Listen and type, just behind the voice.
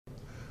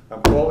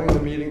I'm calling the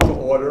meeting to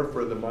order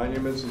for the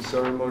Monuments and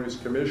Ceremonies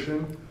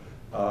Commission,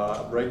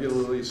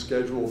 regularly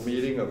scheduled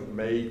meeting of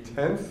May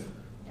 10th.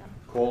 Yeah.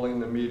 Calling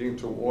the meeting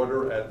to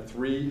order at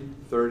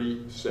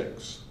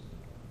 3:36.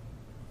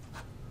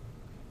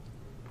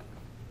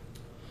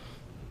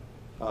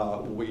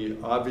 We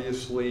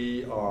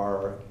obviously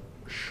are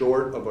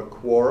short of a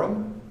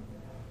quorum,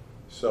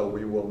 so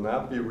we will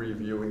not be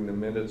reviewing the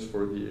minutes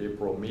for the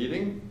April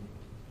meeting,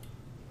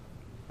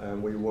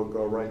 and we will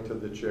go right to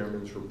the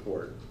chairman's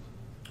report.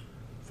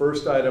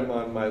 First item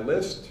on my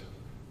list,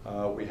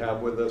 we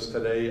have with us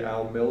today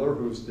Al Miller,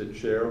 who's the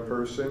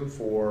chairperson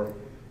for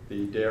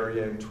the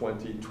Darien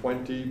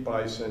 2020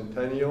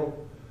 Bicentennial.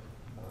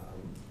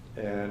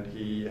 And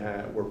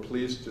we're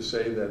pleased to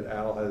say that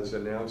Al has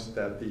announced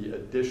that the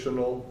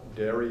additional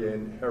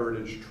Darien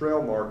Heritage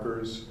Trail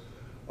markers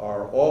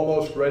are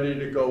almost ready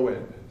to go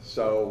in.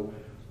 So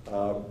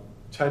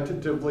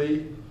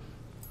tentatively,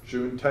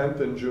 June 10th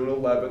and June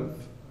 11th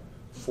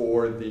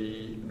for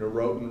the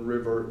Norotan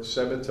River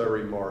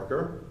Cemetery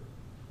marker.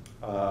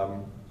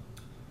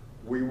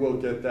 We will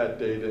get that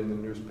date in the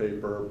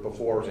newspaper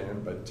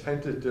beforehand, but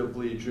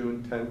tentatively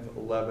June 10th,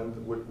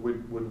 11th,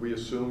 would we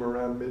assume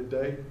around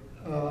midday?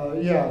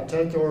 Yeah,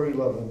 10th or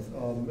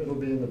 11th. It'll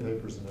be in the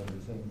papers and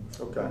everything.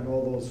 Okay. And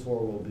all those four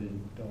will be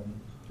done.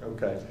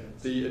 Okay.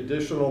 The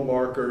additional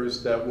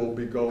markers that will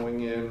be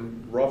going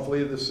in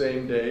roughly the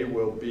same day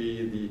will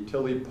be the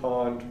Tilly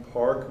Pond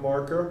Park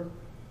marker,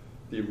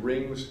 the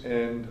Rings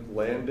End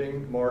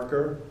Landing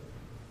marker,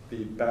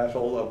 the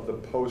Battle of the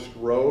Post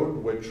Road,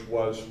 which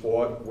was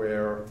fought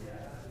where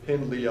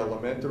Hindley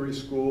Elementary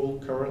School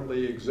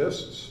currently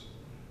exists,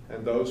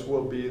 and those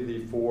will be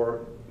the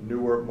four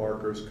newer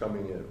markers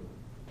coming in.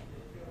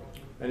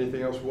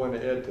 Anything else we want to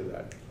add to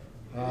that?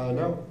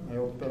 No, I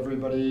hope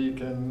everybody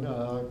can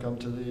come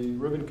to the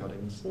ribbon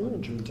cuttings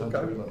on June 10th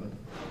or 11th.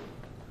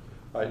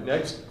 All right,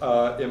 next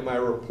in my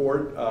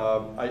report,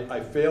 I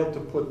failed to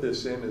put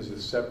this in as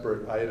a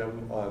separate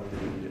item on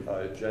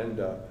the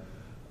agenda.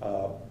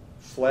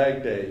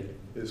 Flag Day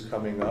is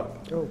coming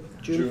up,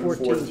 June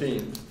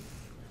 14th.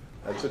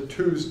 That's a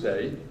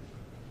Tuesday.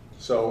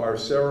 So our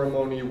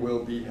ceremony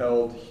will be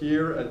held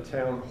here at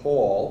Town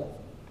Hall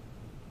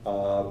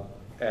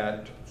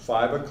at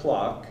 5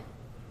 o'clock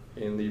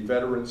in the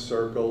Veterans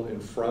Circle in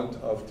front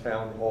of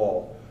Town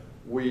Hall.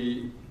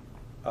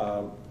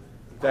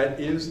 That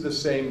is the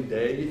same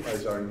day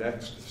as our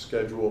next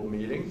scheduled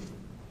meeting.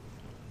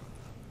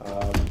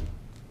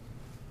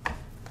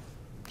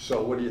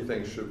 So what do you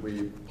think? Should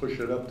we push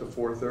it up to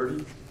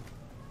 4:30?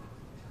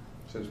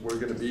 Since we're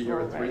going to be here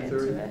at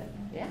 3:30?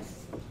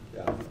 Yes.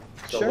 Yeah.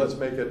 So sure. Let's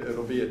make it,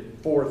 it'll be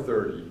at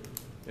 4:30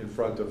 in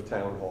front of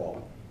Town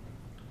Hall.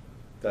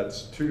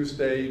 That's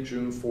Tuesday,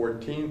 June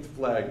 14th,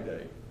 Flag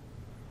Day.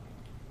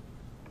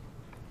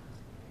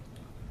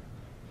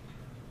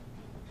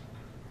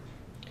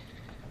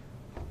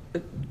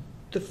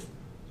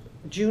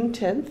 June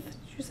 10th,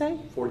 did you say?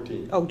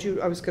 14th. Oh, June,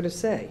 I was going to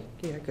say,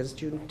 yeah, because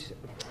June,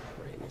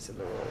 brain is in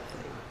the wrong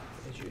thing,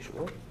 as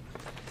usual.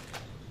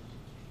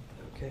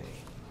 Okay.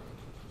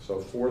 So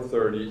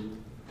 4:30,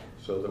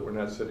 so that we're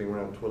not sitting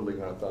around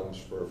twiddling our thumbs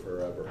for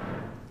forever.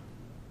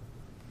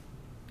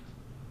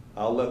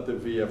 I'll let the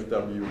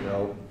VFW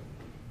know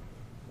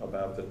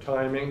about the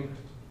timing.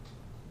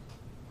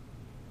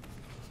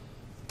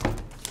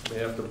 May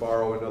have to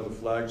borrow another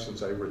flag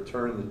since I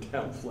returned the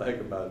town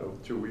flag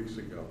about 2 weeks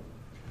ago.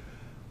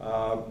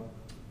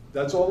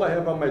 That's all I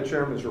have on my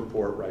chairman's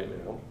report right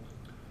now.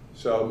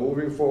 So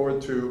moving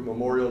forward to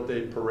Memorial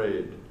Day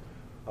Parade.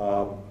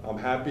 I'm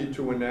happy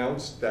to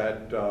announce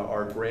that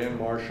our Grand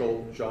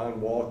Marshal John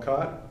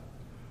Walcott,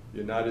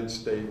 United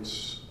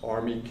States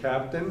Army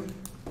captain,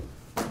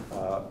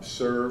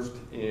 served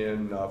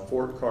in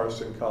Fort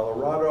Carson,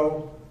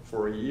 Colorado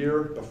for a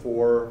year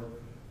before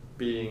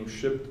being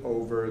shipped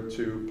over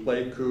to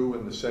Pleiku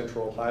in the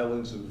Central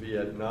Highlands of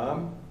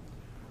Vietnam,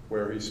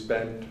 where he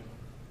spent,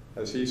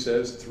 as he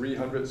says,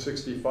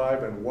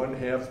 365 and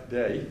 1/2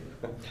 day.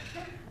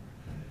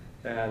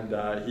 And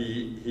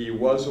he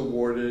was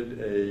awarded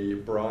a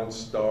Bronze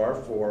Star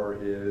for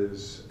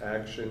his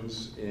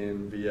actions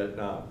in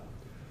Vietnam.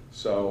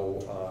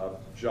 So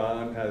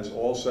John has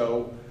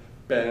also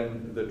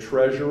been the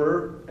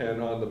treasurer and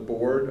on the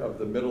board of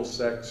the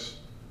Middlesex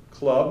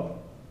Club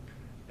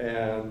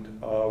and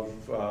of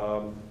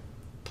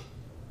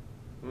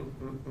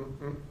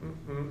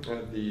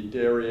the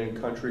Darien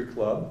Country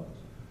Club.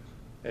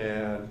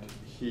 And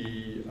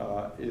he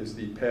is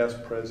the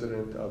past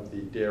president of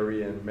the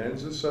Darien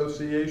Men's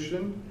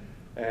Association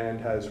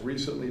and has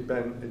recently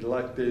been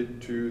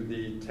elected to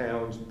the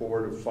town's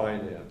Board of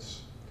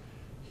Finance.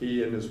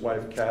 He and his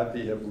wife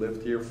Kathy have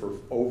lived here for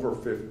over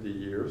 50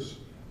 years,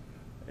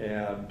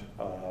 and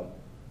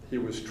he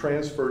was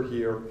transferred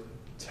here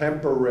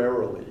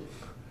temporarily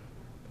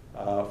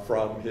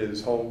from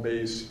his home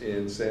base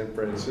in San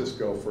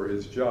Francisco for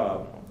his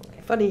job.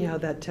 Funny how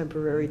that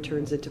temporary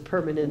turns into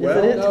permanent, well,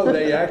 isn't it? No,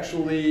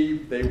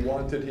 they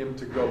wanted him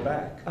to go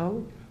back.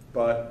 Oh.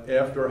 But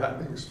after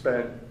having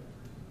spent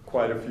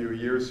quite a few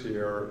years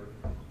here,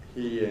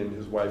 he and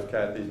his wife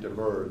Kathy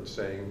demurred,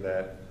 saying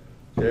that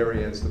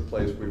Darien's the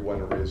place we want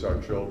to raise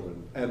our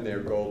children and their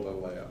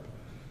golden lamb.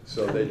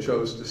 So they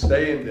chose to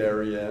stay in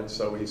Darien,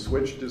 so he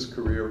switched his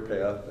career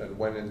path and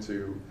went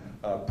into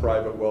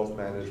private wealth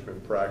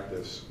management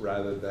practice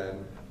rather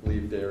than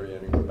leave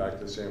Darien and go back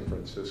to San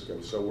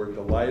Francisco. So we're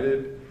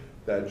delighted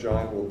that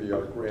John will be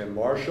our Grand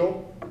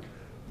Marshal.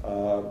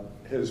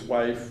 His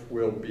wife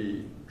will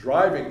be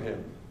driving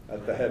him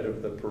at the head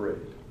of the parade.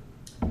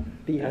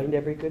 Behind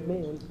every good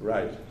man.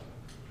 Right.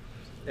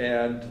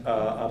 And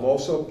I'm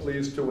also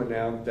pleased to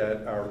announce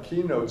that our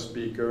keynote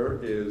speaker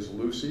is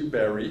Lucy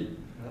Berry,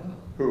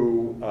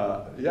 who,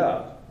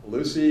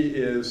 Lucy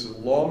is a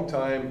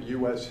longtime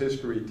U.S.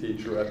 history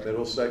teacher at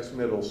Middlesex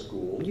Middle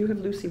School. You have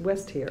Lucy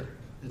West here.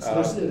 It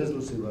is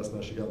Lucy West now.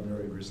 She got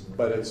married recently.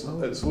 But it's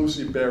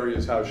Lucy Berry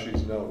is how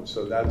she's known,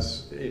 so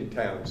that's in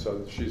town.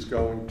 So she's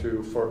going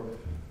to,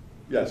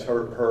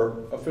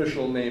 her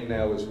official name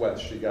now is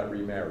West. She got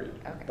remarried.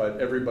 Okay.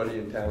 But everybody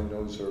in town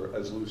knows her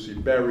as Lucy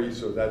Berry,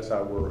 so that's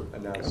how we're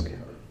announcing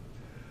her.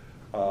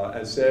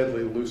 And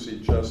sadly, Lucy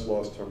just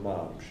lost her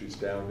mom. She's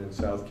down in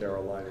South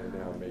Carolina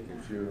now making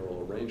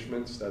funeral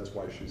arrangements. That's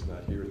why she's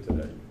not here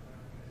today.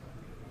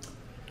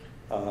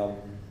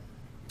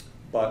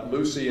 But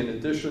Lucy, in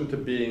addition to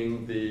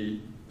being the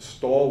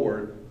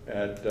stalwart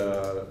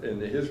in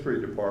the history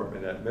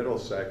department at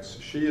Middlesex,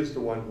 she is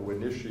the one who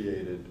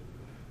initiated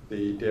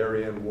the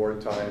Darien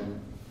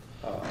wartime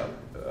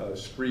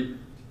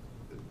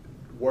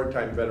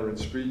veteran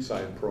street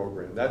sign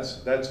program.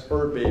 That's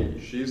her baby.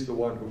 She's the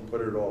one who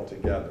put it all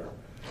together.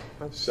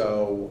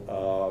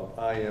 So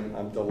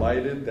I'm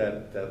delighted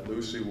that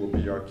Lucy will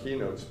be our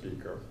keynote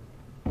speaker.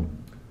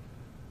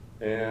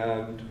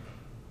 And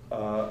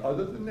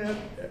other than that,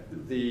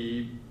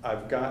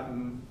 I've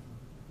gotten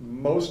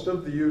most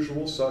of the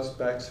usual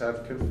suspects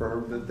have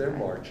confirmed that they're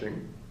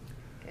marching.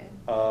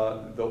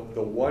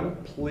 The one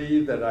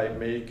plea that I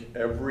make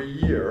every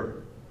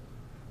year,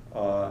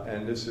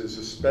 and this is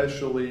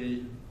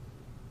especially,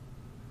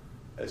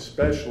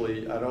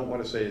 I don't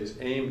want to say it's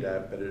aimed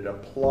at, but it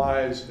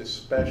applies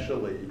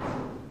especially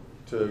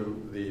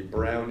to the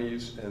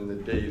Brownies and the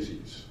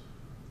Daisies,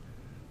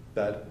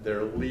 that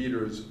their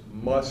leaders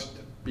must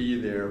be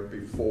there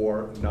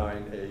before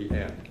 9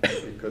 a.m.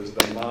 because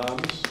the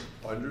moms,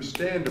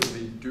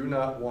 understandably, do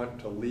not want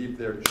to leave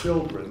their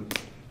children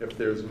if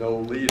there's no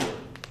leader.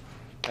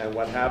 And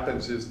what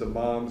happens is the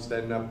moms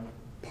end up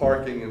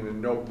parking in a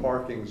no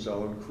parking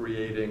zone,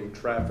 creating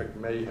traffic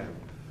mayhem.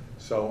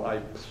 So I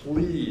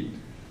plead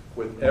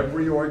with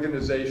every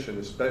organization,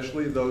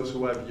 especially those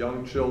who have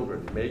young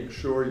children, make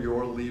sure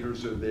your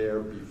leaders are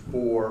there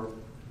before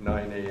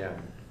 9 a.m.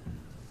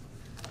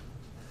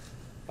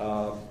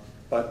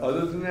 But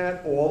other than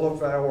that, all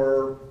of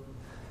our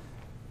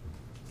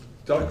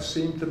ducks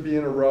seem to be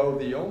in a row.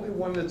 The only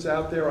one that's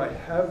out there, I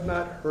have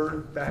not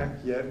heard back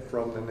yet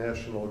from the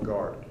National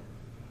Guard.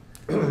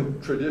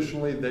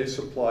 Traditionally, they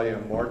supply a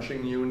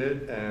marching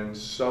unit and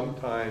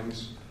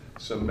sometimes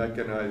some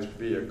mechanized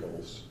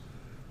vehicles.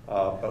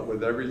 But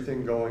with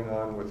everything going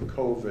on with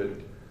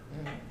COVID,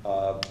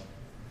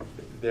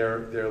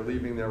 they're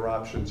leaving their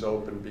options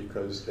open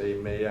because they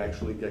may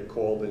actually get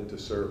called into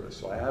service.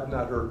 So I have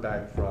not heard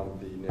back from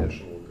the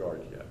National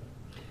Guard yet.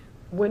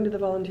 When do the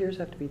volunteers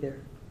have to be there?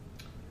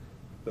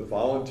 The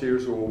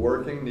volunteers who are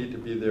working need to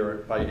be there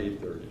by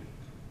 8:30.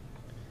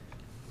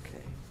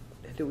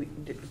 Okay.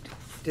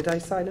 Did I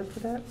sign up for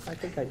that? I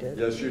think I did.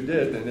 Yes, you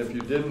did, and if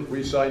you didn't,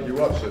 we signed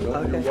you up, so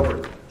don't you Okay.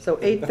 worry. So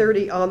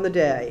 8:30 on the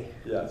day.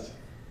 Yes.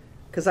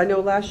 Because I know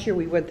last year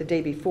we went the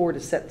day before to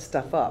set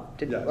stuff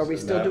up. Yes, Are we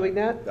and still doing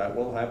that? That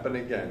will happen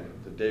again.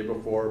 The day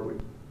before,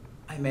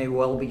 I may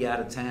well be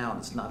out of town,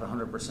 it's not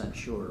 100%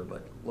 sure,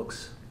 but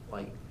looks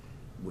like,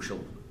 which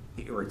will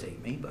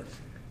irritate me, but,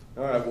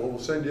 all right, well, we'll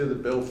send you the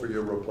bill for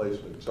your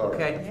replacement. It's all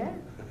right. okay,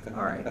 Yeah.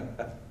 all right.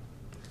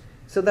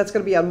 So that's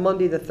going to be on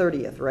Monday the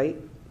 30th, right?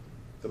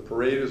 The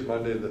parade is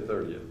Monday the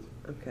 30th.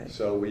 Okay.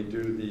 So we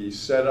do the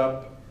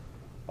setup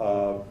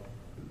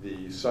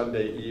the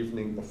Sunday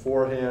evening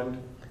beforehand.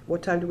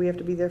 What time do we have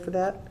to be there for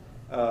that?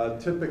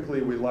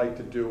 Typically, we like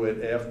to do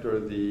it after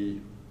the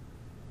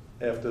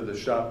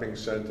shopping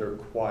center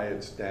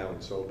quiets down,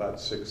 so about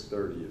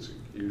 6:30 is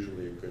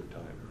usually a good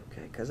time.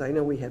 Okay, because I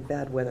know we had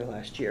bad weather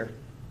last year.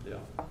 Yeah.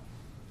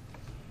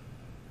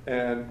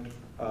 And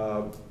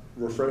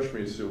refresh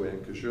me, Sue Ann,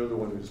 because you're the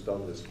one who's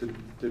done this.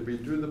 Did we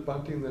do the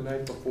bunting the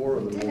night before or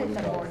We the did morning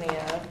it the of? morning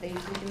of. They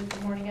usually do it the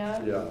morning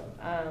of. Yeah.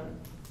 I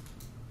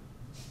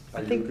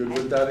Are you think- good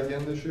with that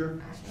again this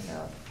year? I don't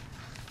know.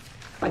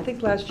 I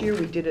think last year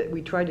we did it,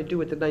 we tried to do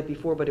it the night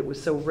before, but it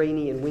was so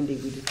rainy and windy,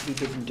 we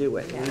didn't do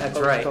it. Yeah. We That's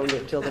right. postponed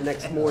it till the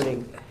next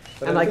morning.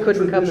 But And I think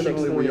couldn't come the next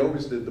traditionally, we morning.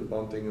 always did the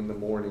bunting in the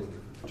morning,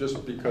 just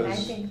And I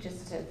because, think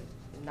just to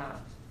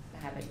not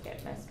have it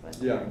get messed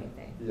with yeah, or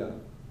anything. yeah.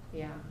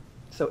 Yeah.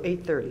 So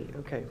 8:30,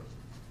 okay.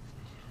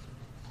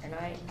 And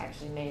I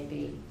actually may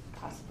be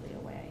possibly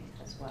away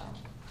as well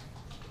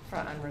for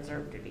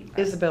unreserved duty. but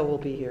Isabel will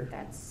be here.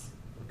 That's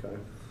Okay.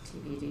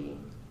 TBD.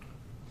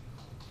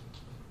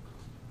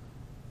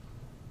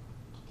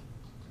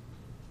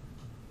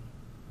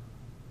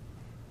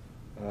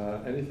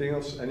 Anything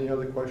else, any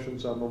other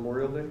questions on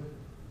Memorial Day?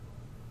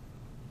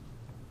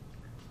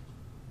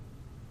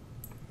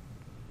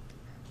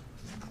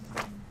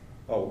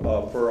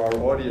 Oh, for our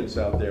audience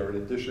out there, in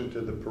addition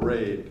to the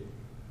parade,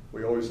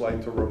 we always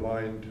like to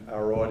remind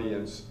our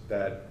audience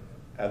that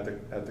at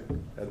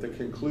the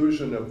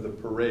conclusion of the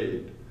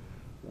parade,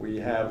 we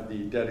have the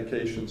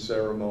dedication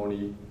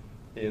ceremony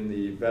in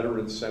the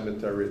Veterans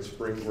Cemetery at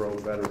Spring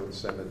Grove Veterans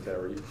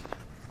Cemetery.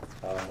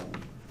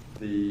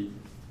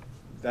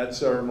 That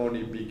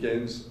ceremony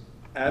begins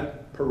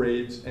at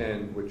parade's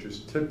end, which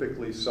is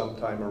typically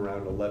sometime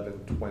around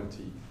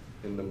 11:20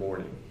 in the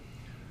morning.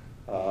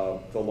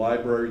 The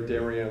library,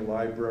 Darien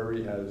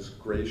Library, has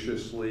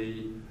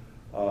graciously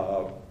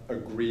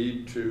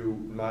agreed to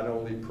not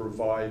only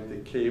provide the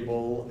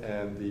cable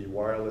and the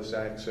wireless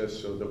access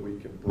so that we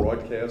can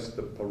broadcast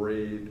the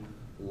parade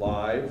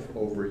live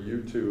over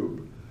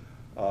YouTube,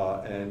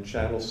 and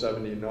Channel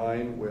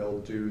 79 will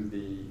do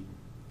the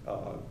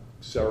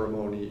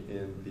ceremony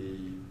in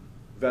the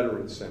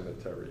Veterans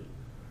Cemetery.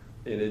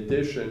 In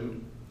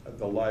addition,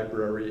 the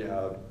library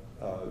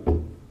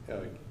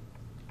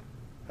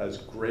has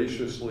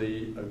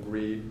graciously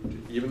agreed,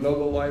 even though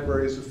the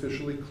library is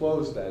officially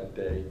closed that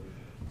day,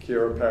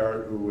 Kira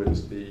Parrott, who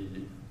is the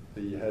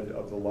head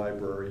of the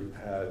library,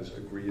 has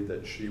agreed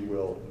that she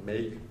will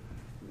make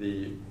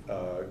the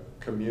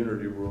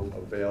community room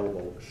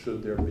available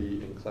should there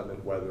be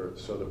inclement weather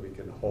so that we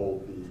can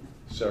hold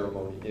the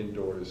ceremony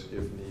indoors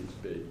if needs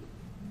be.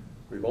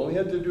 We've only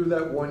had to do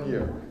that one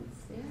year.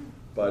 Yeah.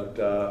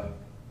 But,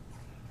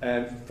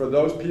 and for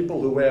those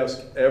people who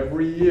ask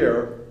every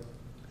year,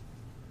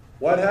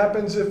 what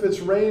happens if it's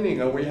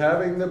raining? Are we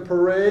having the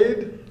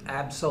parade?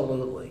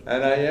 Absolutely.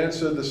 And I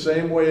answer the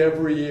same way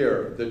every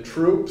year. The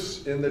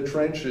troops in the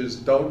trenches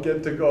don't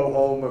get to go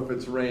home if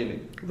it's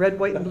raining. Red,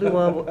 white, and blue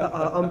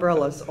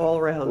umbrellas all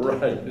around.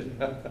 Right.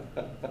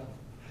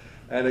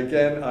 And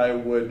again, I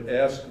would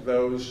ask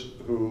those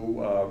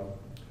who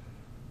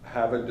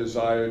have a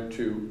desire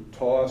to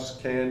toss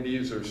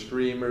candies or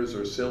streamers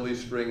or silly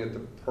string at the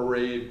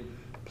parade,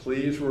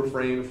 please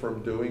refrain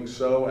from doing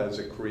so, as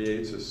it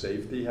creates a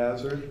safety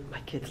hazard. My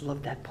kids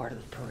loved that part of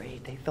the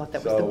parade. They thought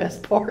that was the So-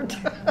 best part.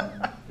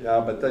 Yeah,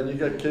 but then you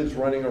get kids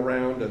running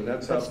around, and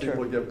that's how That's true.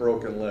 people get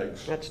broken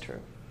legs. That's true.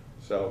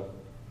 So,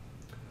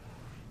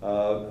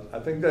 I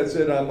think that's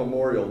it on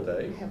Memorial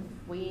Day. Have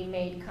we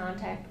made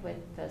contact with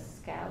the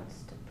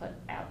scouts to put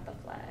out the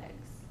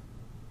flags?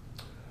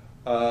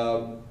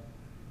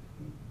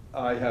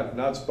 I have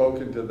not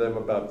spoken to them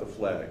about the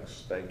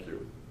flags, thank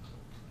you.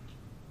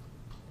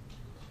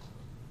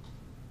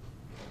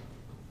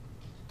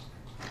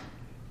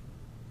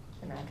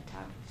 And I've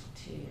talked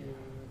to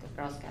the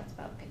Girl Scouts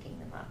about picking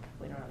them up.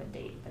 We don't have a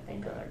date, but they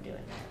know Okay. they're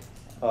doing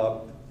that.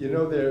 So. You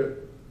know,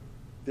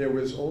 there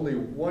was only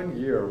one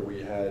year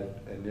we had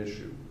an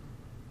issue,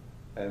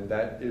 and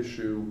that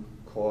issue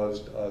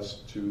caused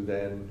us to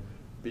then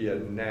be a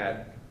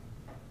gnat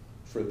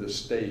for the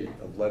state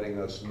of letting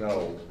us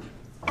know.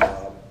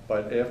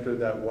 But after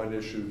that one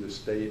issue, the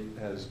state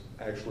has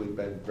actually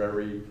been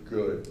very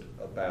good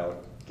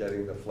about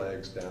getting the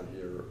flags down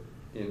here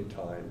in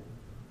time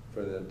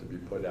for them to be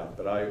put out.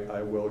 But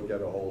I will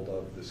get a hold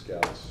of the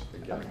scouts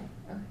again.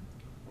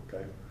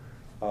 Okay.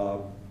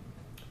 Okay.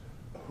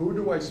 Who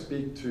do I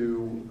speak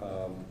to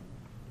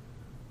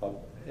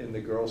in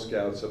the Girl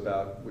Scouts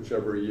about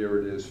whichever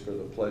year it is for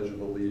the Pledge of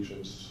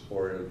Allegiance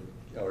or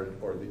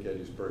the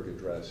Gettysburg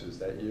Address? Is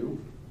that you?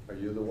 Are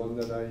you the one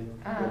that I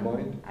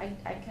remind? I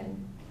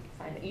can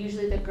find it.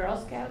 Usually the Girl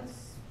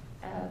Scouts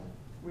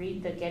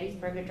read the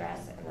Gettysburg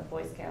Address, and the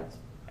Boy Scouts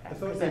I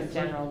thought present they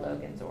General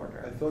Logan's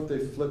order. I thought they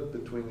flipped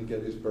between the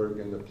Gettysburg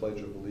and the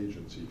Pledge of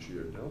Allegiance each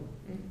year, no?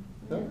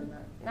 No, No?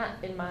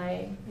 not in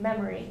my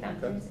memory, not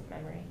Okay. recent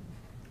memory.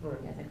 All right.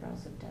 Yeah, the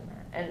girls have done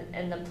that.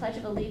 And the Pledge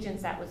of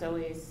Allegiance, that was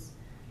always,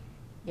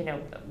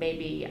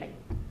 maybe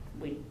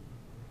we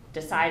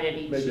decided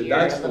each Maybe year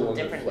that's a the little one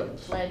that differently.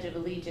 flips. Pledge of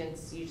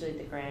Allegiance, usually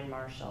the Grand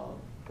Marshal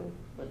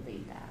would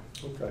lead that.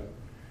 Okay.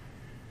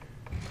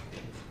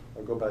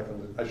 I'll go back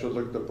and, I should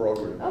look at the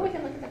program. Oh, we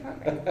can look at the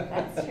program.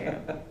 That's true.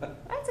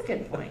 That's a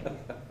good point.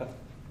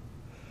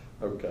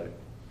 Okay.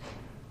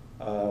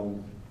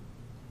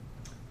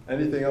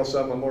 Anything else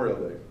on Memorial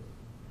Day?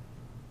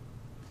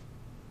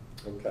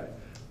 Okay.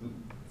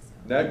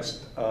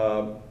 Next,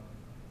 the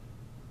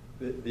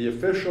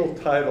official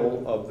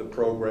title of the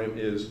program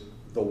is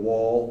The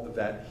Wall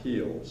That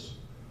Heals.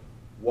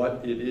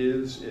 What it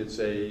is, it's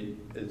a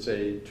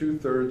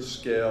 2/3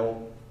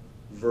 scale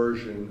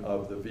version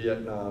of the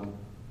Vietnam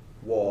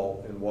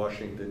Wall in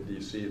Washington,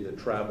 D.C. that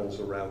travels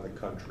around the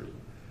country.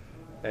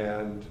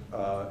 And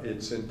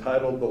it's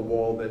entitled The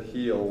Wall That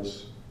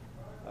Heals,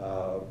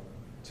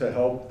 to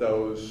help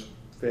those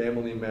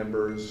family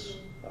members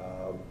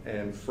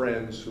and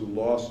friends who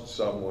lost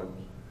someone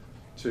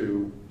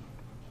to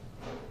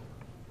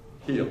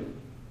heal.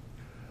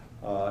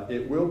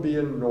 It will be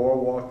in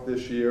Norwalk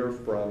this year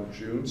from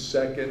June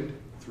 2nd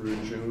through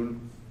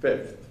June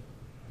 5th.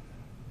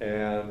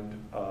 And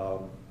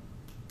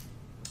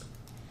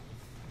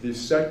the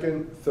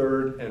 2nd,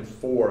 3rd, and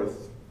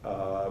 4th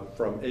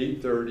from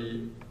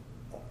 8:30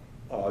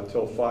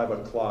 till 5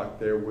 o'clock,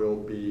 there will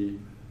be,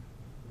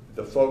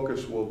 the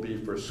focus will be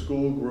for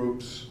school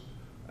groups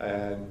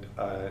and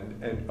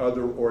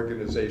other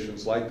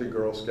organizations like the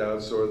Girl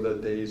Scouts or the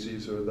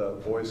Daisies or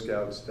the Boy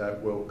Scouts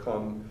that will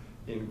come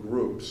in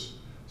groups.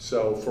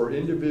 So for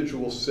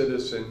individual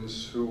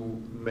citizens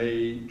who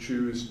may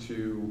choose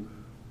to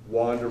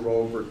wander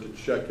over to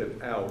check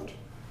it out,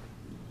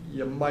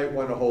 you might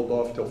want to hold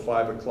off till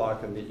 5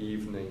 o'clock in the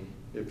evening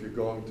if you're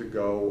going to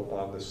go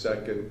on the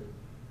second,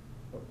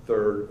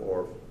 third,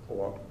 or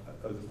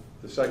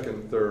the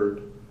second,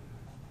 third.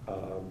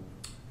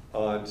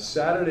 On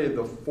Saturday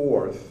the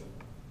 4th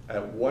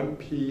at 1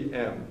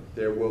 p.m.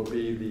 there will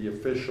be the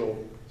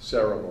official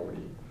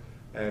ceremony.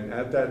 And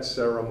at that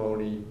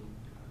ceremony,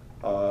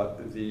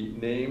 the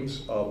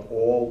names of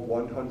all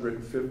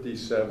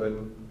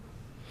 157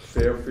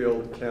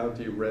 Fairfield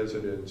County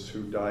residents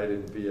who died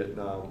in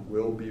Vietnam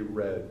will be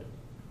read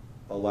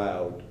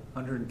aloud.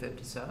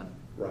 157?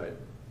 Right,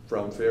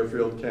 from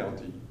Fairfield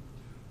County,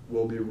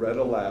 will be read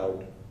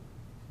aloud,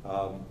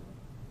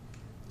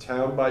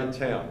 town by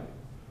town.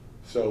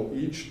 So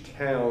each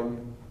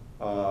town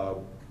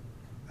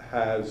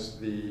has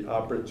the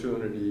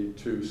opportunity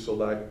to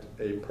select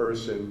a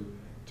person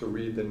to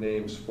read the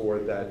names for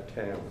that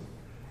town.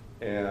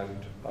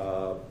 And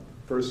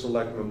First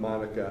Selectman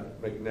Monica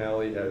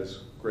McNally has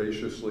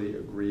graciously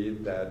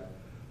agreed that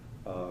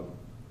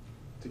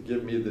to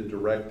give me the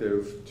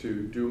directive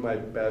to do my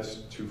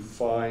best to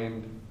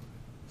find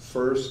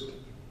first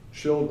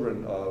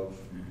children of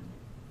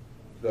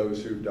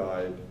those who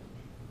died,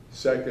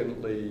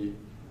 secondly,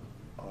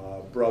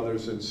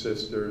 brothers and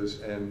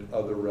sisters and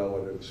other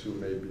relatives who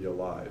may be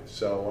alive.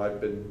 So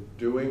I've been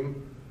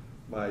doing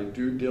my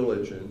due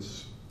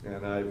diligence,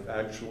 and I've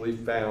actually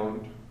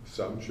found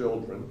some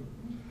children.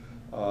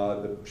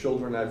 The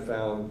children I've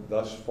found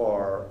thus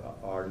far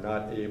are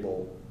not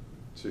able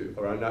to,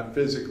 or are not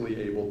physically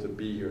able to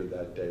be here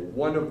that day.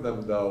 One of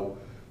them, though,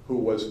 who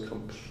was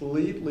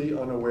completely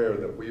unaware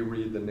that we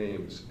read the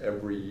names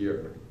every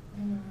year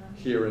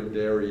here in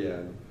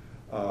Darien,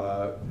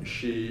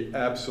 she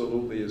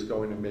absolutely is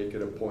going to make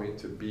it a point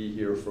to be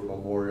here for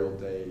Memorial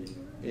Day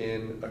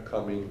in a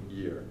coming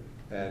year.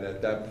 And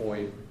at that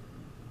point,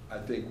 I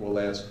think we'll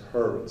ask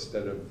her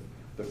instead of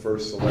the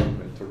first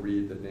selectman to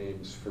read the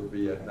names for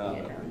Vietnam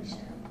at least.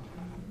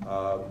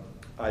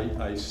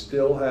 I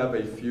still have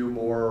a few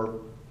more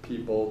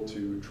people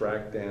to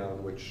track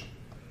down, which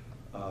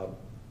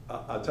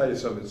I'll tell you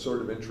something, it's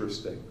sort of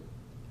interesting.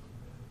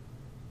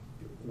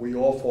 We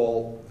all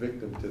fall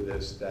victim to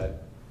this,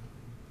 that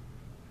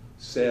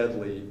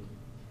sadly,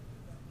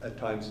 at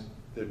times,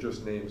 they're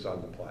just names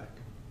on the plaque.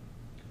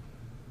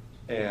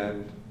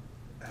 And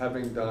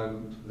having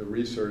done the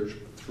research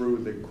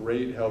through the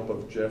great help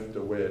of Jeff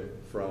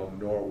DeWitt from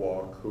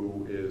Norwalk,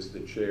 who is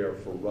the chair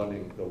for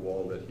running the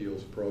Wall That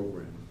Heals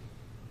program,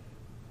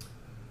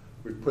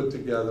 we've put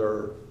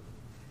together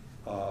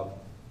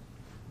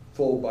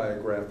full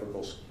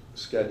biographical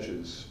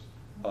sketches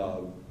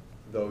of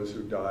those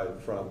who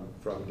died from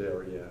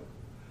Darien.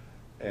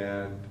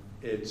 And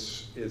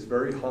it's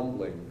very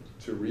humbling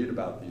to read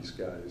about these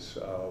guys.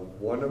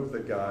 One of the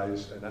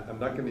guys, and I'm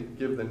not going to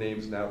give the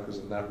names now because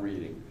I'm not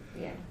reading,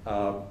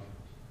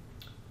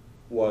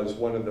 was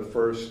one of the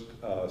first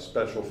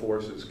Special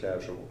Forces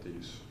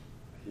casualties.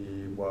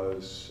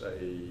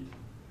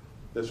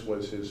 This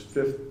was his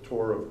 5th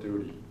tour of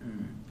duty.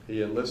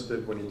 He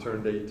enlisted when he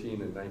turned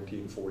 18 in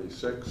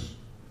 1946.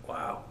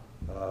 Wow.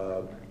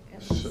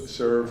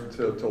 Served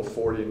till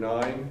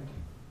 49,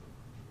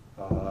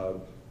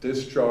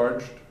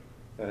 discharged,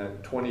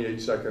 and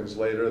 28 seconds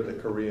later the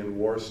Korean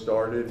War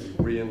started. He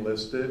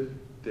re-enlisted,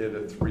 did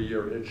a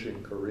 3-year hitch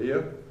in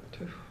Korea,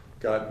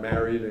 got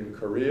married in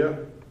Korea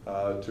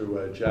to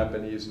a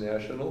Japanese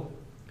national.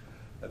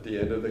 At the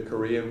end of the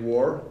Korean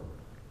War,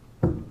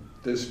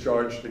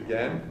 discharged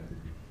again,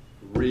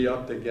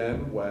 re-upped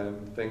again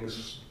when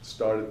things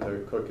started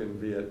to cook in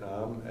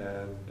Vietnam,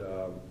 and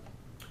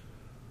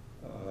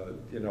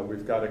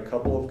we've got a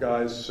couple of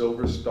guys,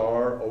 Silver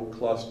Star, Oak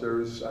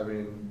Clusters. I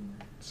mean,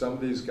 some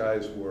of these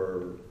guys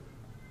were,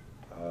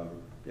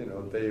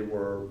 they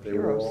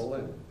were all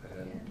in,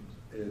 and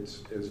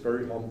it's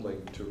very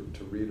humbling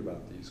to read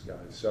about these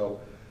guys. So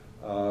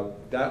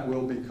that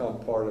will become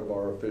part of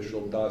our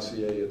official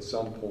dossier at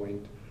some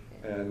point,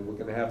 and we're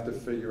going to have to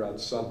figure out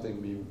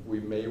something we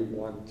may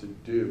want to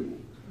do.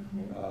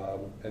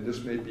 And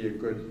this may be a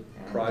good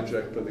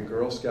project for the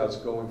Girl Scouts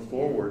going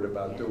forward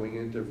about doing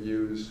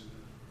interviews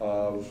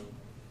of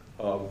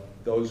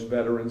those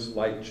veterans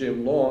like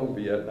Jim Long,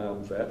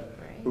 Vietnam vet,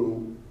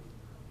 who,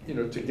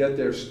 to get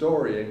their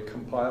story and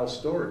compile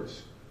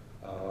stories.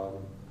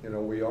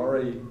 We are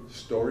a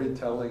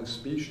storytelling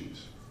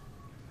species.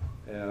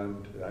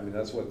 And I mean,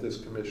 that's what this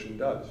commission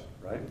does,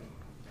 right?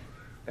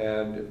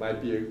 And it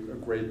might be a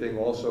great thing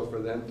also for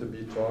them to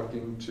be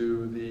talking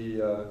to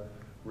the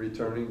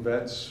returning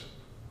vets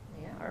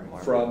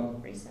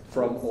from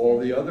all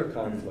the other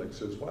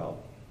conflicts as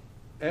well,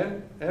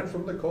 and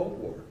from the Cold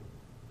War.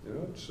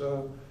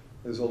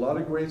 There's a lot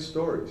of great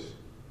stories.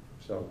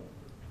 So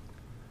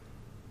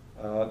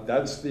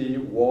that's the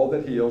Wall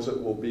That Heals.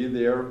 It will be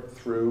there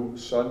through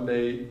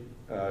Sunday,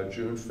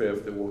 June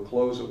 5th. It will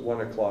close at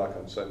 1 o'clock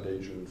on Sunday,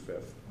 June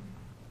 5th.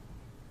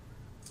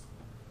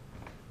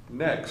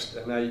 Next,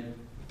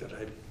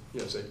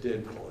 yes, I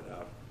did pull it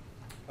out.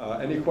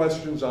 Any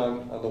questions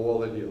on the Wall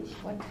That Heals?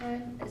 What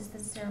time is the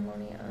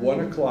ceremony on? 1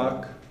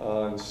 o'clock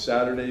on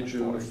Saturday,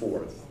 June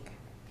 4th.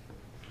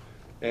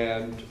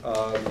 And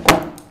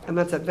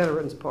that's at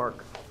Veterans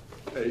Park.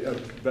 a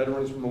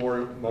Veterans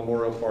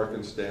Memorial Park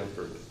in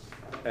Stamford.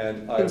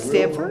 And I In will-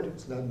 Stamford?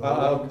 It's not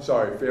Norwalk.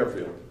 Sorry,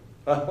 Fairfield.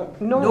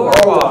 Norwalk.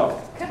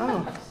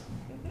 Norwalk.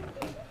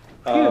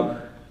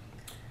 Oh,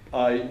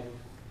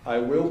 I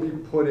will be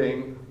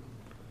putting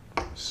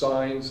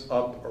signs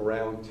up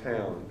around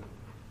town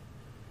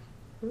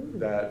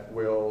that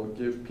will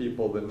give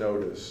people the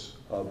notice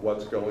of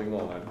what's going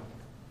on.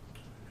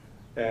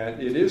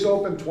 And it is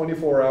open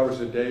 24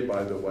 hours a day,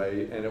 by the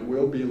way, and it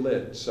will be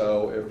lit.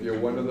 So if you're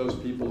one of those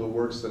people who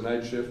works the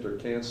night shift or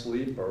can't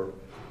sleep or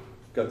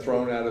got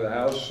thrown out of the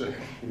house, you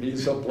need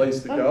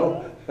someplace to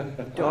go.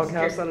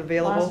 Doghouse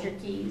unavailable. Lost your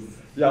keys.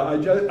 Yeah,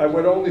 I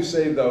would only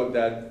say, though,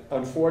 that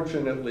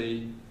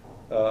unfortunately,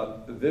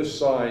 this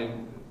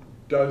sign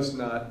does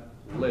not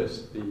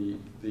list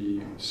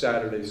the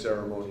Saturday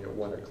ceremony at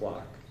 1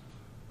 o'clock.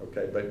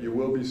 Okay, but you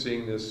will be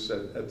seeing this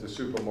at the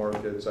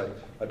supermarkets.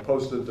 I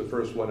posted the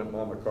first one at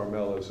Mama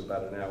Carmela's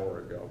about an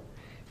hour ago.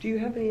 Do you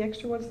have any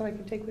extra ones that I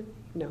can take with?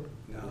 No.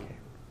 No. Okay.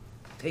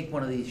 Take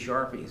one of these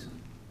Sharpies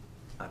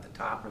at the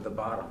top or the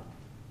bottom.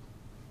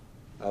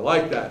 I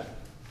like that.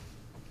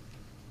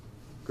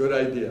 Good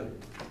idea.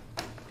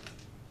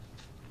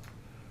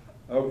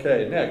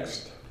 Okay,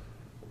 next,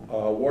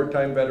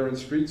 Wartime Veteran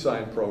Street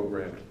Sign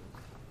Program.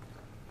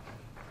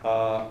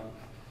 I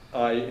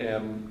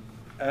am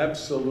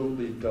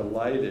absolutely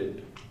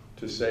delighted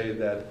to say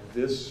that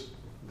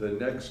the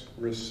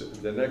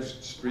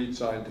next street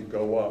sign to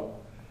go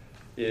up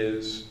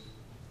is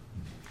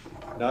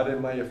not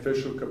in my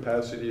official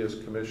capacity as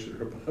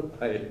commissioner,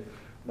 but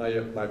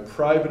my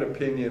private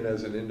opinion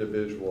as an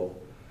individual,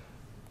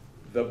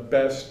 the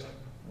best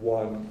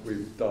one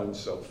we've done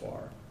so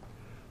far.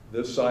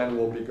 This sign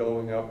will be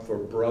going up for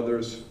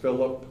brothers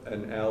Philip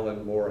and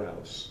Alan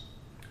Morehouse.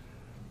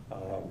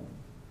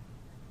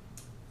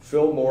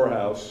 Phil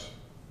Morehouse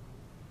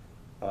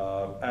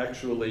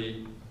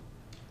actually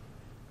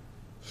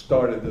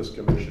started this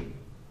commission.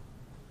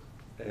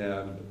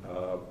 And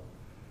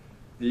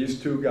these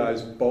two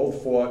guys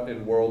both fought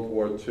in World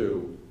War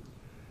II.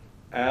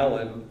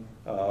 Alan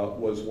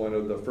was one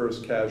of the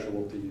first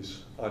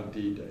casualties on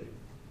D-Day.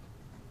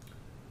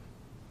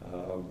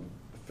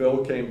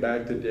 Phil came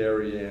back to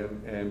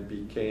Darien and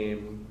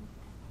became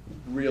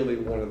really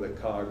one of the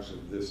cogs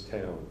of this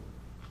town.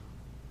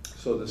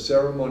 So the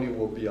ceremony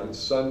will be on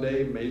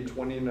Sunday, May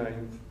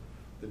 29th,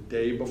 the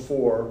day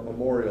before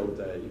Memorial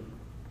Day,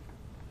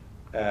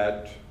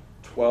 at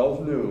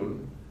 12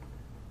 noon.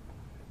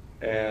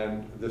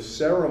 And the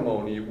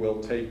ceremony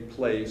will take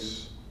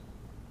place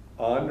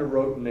on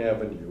Norotan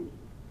Avenue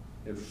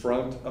in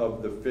front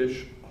of the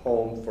Fish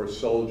Home for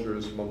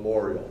Soldiers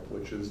Memorial,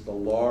 which is the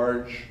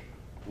large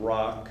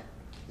rock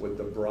with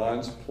the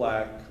bronze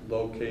plaque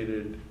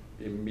located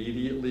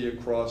immediately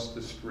across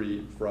the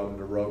street from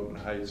the Norotan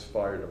Heights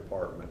Fire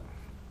Department.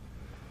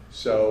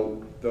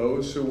 So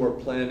those who are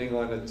planning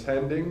on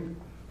attending,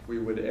 we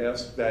would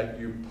ask that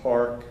you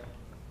park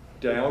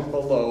down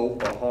below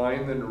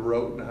behind the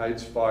Norotan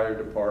Heights Fire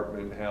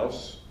Department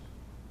house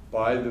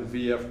by the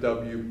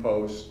VFW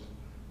post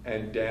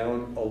and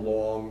down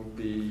along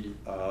the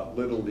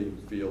Little League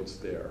fields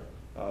there,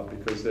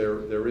 because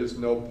there is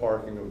no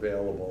parking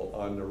available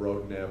on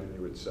Norotan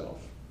Avenue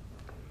itself.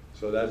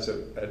 So that's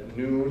at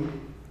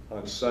noon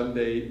on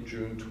Sunday,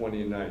 June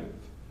 29th.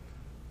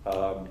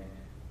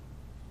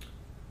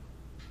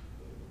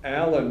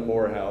 Alan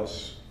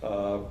Morehouse,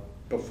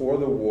 before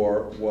the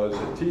war, was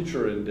a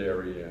teacher in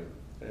Darien,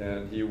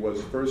 and he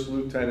was First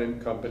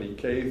Lieutenant, Company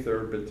K,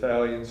 3rd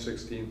Battalion,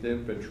 16th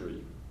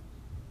Infantry.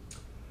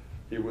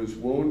 He was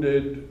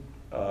wounded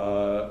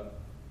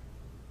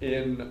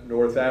in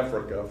North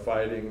Africa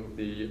fighting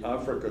the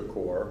Africa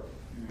Corps,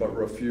 but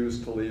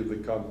refused to leave the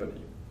company.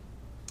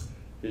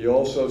 He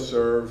also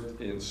served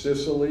in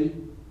Sicily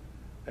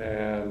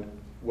and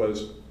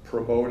was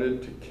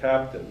promoted to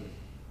captain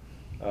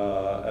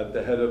at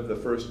the head of the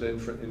 1st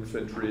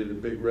Infantry, the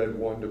Big Red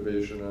 1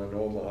 Division on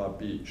Omaha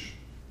Beach.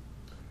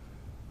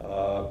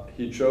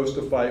 He chose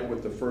to fight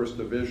with the 1st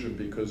Division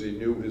because he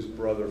knew his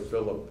brother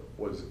Philip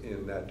was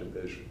in that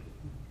division.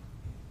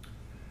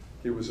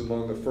 He was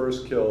among the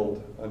first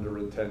killed under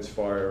intense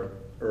fire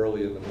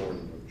early in the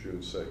morning of June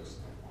 6th.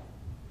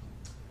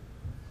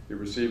 He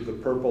received the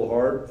Purple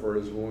Heart for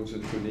his wounds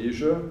in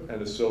Tunisia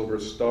and a Silver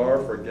Star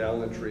for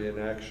gallantry in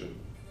action.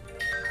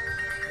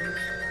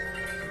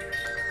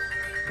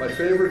 My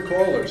favorite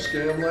caller,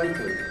 Scam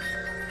Likely.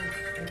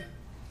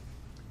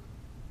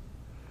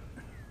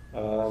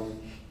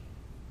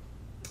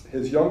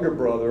 His younger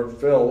brother,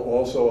 Phil,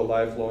 also a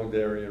lifelong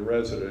Darien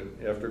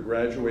resident, after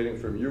graduating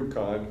from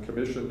UConn,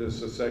 commissioned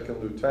as a 2nd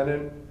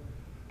lieutenant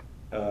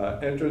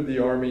Entered the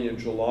Army in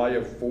July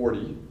of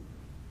 40.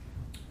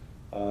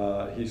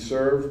 He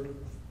served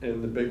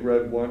in the Big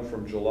Red One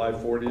from July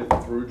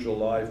 40th through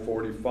July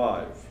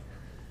 45.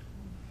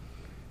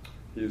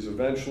 He was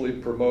eventually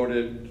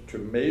promoted to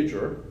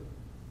Major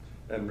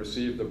and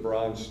received the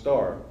Bronze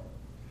Star.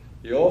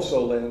 He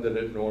also landed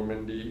at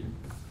Normandy,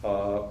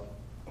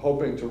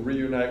 hoping to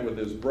reunite with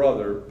his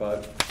brother,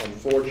 but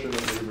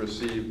unfortunately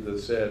received the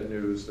sad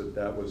news that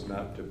that was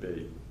not to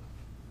be.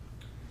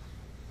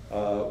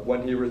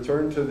 When he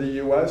returned to the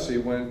U.S., he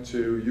went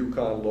to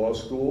UConn Law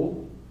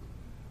School,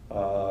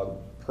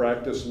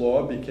 practiced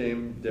law,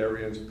 became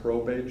Darien's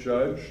probate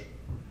judge,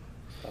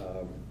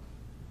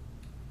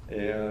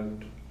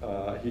 and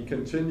he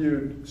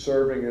continued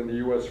serving in the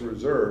U.S.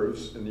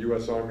 Reserves, in the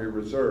U.S. Army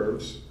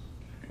Reserves,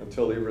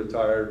 until he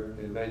retired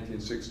in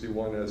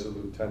 1961 as a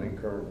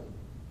lieutenant colonel.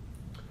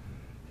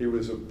 He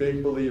was a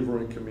big believer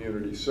in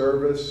community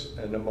service,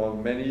 and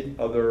among many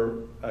other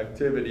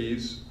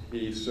activities,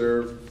 he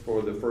served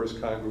for the First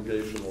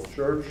Congregational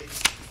Church,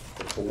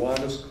 the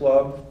Kiwanis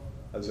Club,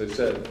 as I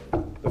said,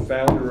 the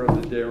founder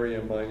of the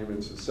Darien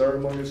Monuments and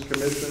Ceremonies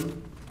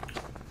Commission.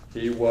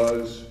 He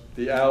was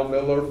the Al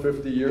Miller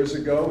 50 years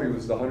ago. He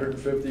was the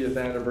 150th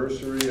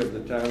anniversary of the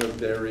town of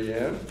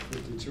Darien.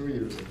 52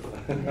 years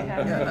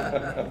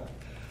ago.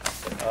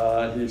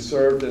 He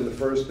served in the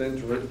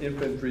 1st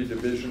Infantry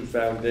Division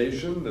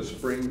Foundation, the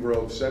Spring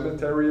Grove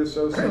Cemetery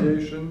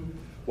Association,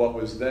 what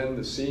was then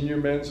the Senior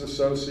Men's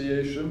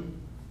Association,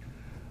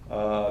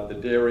 the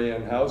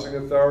Darien Housing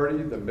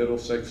Authority, the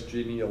Middlesex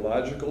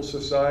Genealogical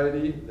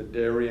Society, the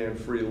Darien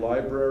Free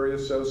Library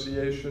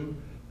Association,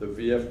 the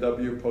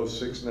VFW Post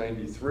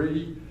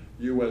 693,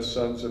 U.S.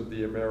 Sons of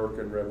the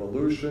American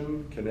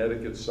Revolution,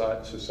 Connecticut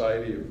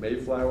Society of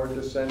Mayflower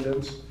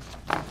Descendants,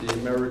 the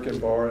American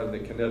Bar, and the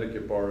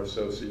Connecticut Bar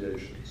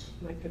Associations.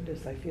 My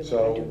goodness, I feel like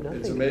I do So nothing.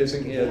 it's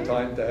amazing he had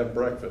time to have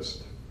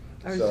breakfast.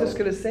 I was So- just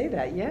gonna say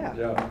that, yeah.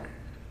 Yeah.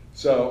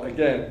 So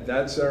again,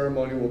 that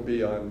ceremony will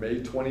be on May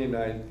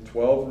 29th,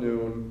 12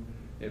 noon,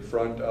 in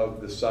front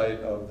of the site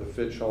of the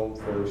Fitch Home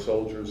for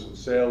Soldiers and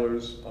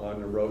Sailors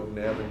on Norotan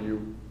Avenue,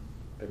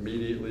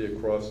 immediately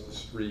across the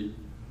street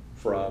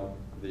from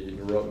the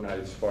Norotan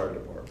Heights Fire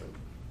Department.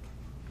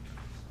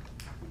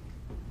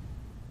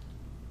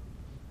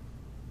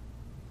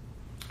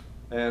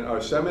 And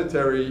our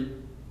cemetery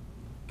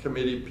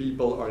committee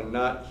people are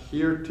not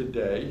here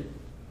today.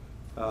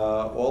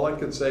 All I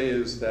can say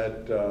is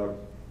that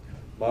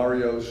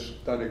Mario's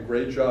done a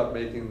great job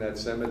making that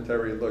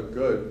cemetery look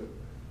good.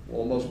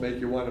 Almost make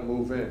you want to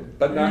move in,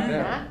 but not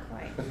now. Not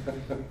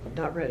quite.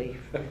 Not ready.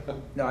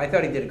 No, I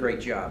thought he did a great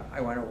job. I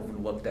went over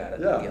and looked at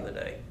it the Yeah. other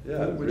day.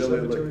 Yeah, it Which really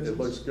cemetery is it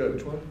looks this? good.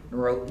 Which one?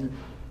 Norotan.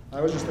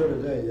 I was just there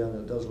today, yeah, and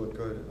it does look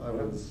good. I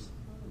was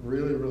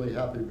really, really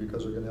happy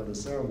because we're gonna have the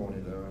ceremony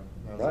there.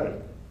 I was Right.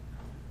 like,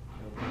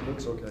 It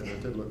looks okay, but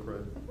it did look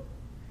great.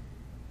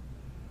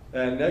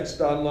 And next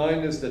online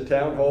is the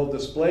town hall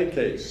display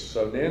case.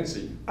 So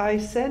Nancy, I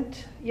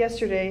sent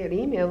yesterday an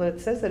email and it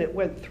says that it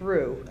went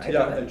through.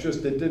 yeah, it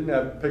didn't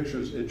have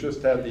pictures, it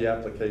just had the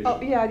application. Oh,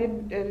 yeah, I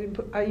didn't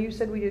put, you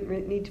said we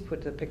didn't need to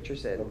put the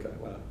pictures in. Okay,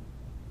 wow.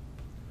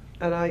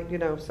 And I,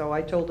 so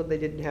I told them they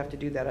didn't have to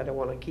do that. I don't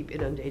want to keep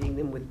inundating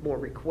them with more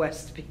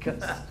requests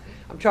because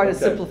I'm trying to Okay.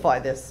 simplify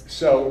this.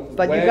 So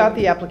But you when- got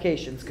the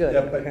applications, good.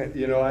 Yeah, Okay.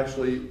 but,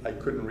 actually, I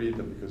couldn't read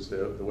them because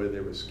the way they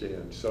were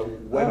scanned. So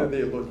when Oh. are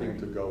they looking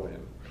to go in?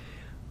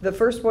 The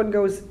first one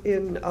goes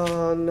in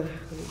on, let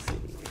me see.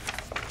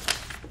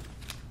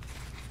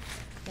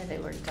 Yeah, they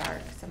were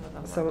dark, some of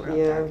them Some- were real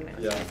yeah. dark, and it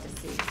was Yeah. nice to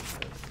see.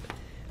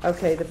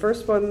 Okay, the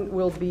first one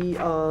will be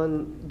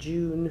on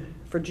June,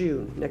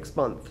 next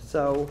month.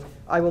 So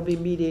I will be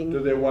Do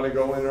meeting, they want to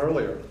go in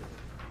earlier?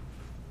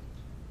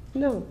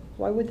 no,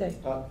 why would they?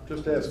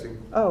 Just asking.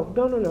 Oh,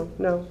 no.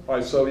 All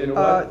right, so you know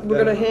what?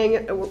 We're gonna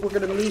Then- we're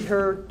gonna meet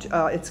her,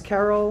 it's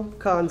Carol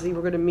Conzi,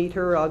 we're gonna meet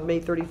her on May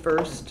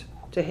 31st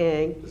to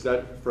hang. Is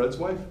that Fred's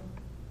wife?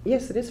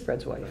 Yes, it is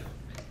Fred's wife.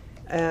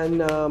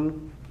 And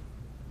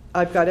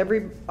I've got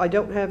I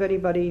don't have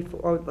anybody,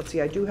 let's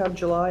see, I do have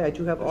July, I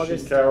do have Is she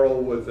August.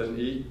 Carol with an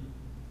E?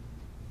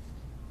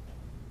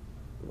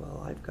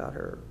 Well, I've got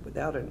her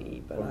without an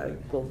E, but I Okay.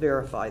 will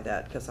verify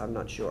that because I'm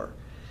not sure.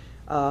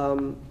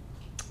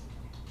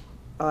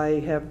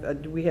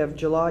 We have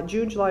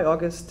June, July,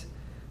 August,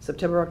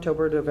 September,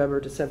 October, November,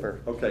 December.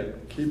 Okay,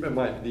 keep in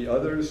mind, the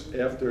others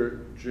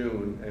after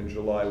June and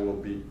July will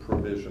be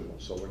provisional,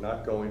 so we're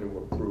not going to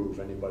approve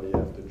anybody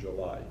after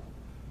July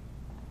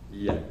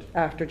yet.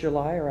 After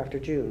July or after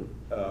June?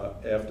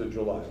 After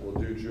July.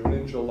 We'll do June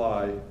and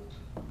July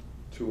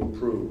to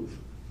approve.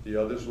 The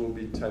others will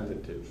be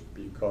tentative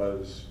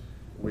because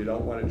we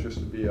don't want it just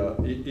to be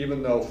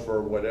even though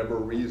for whatever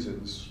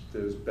reasons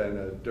there's been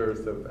a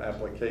dearth of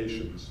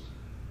applications,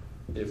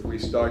 if we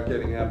start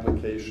getting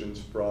applications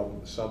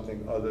from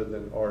something other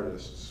than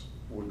artists,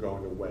 we're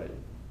going to weigh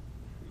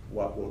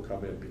what will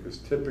come in, because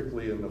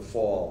typically in the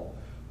fall,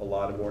 a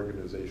lot of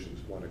organizations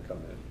want to come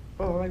in.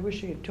 Oh, I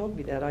wish you had told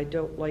me that. I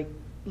don't like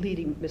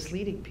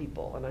misleading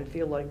people, and I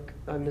feel like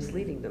I'm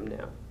misleading them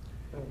now.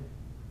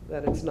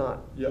 that it's not,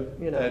 Yeah,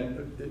 you know.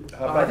 and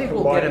how I about think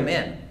we'll get them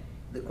combining- in.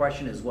 The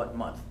question is what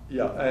month?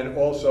 Yeah, and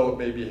also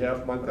maybe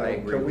half month, I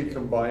agree. can we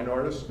combine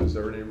artists? Is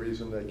there any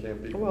reason they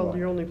can't be combined? Well,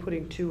 you're only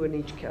putting 2 in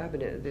each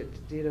cabinet,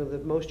 you know, the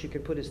most you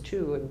can put is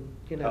 2 and,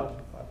 you know,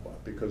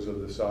 Because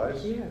of the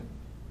size?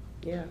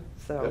 yeah,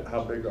 so.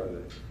 How big are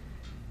they?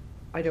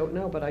 I don't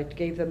know, but I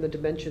gave them the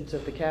dimensions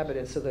of the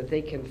cabinet so that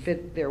they can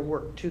fit their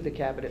work to the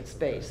cabinet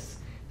space.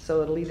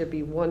 So it'll either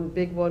be 1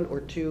 big one or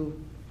 2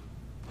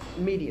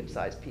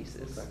 medium-sized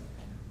pieces. Okay.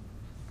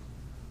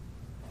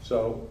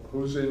 So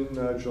who's in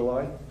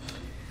July?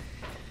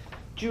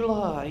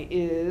 July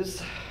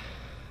is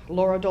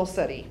Laura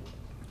Dolcetti.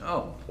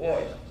 Oh,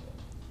 boy.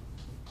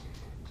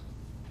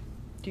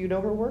 Do you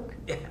know her work?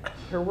 Yeah.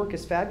 Her work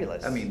is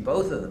fabulous. I mean,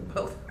 both of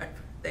them,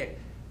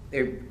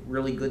 they're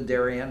really good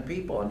Darien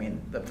people. I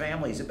mean, the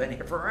families have been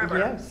here forever.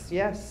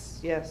 Yes.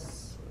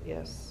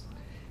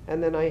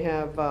 And then I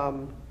have, I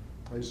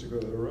used to go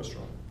to the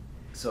restaurant.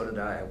 So did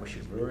I. I wish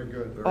it Very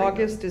good. Very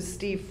August is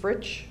Steve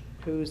Fritsch,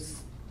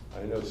 who's,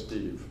 I know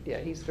Steve. yeah,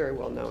 he's very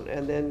well known.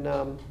 And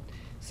then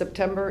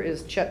September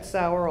is Chet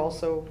Sauer,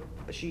 also,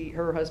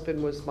 her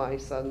husband was my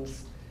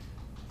son's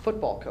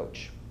football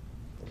coach.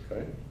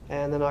 Okay.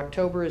 And then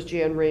October is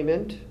Jan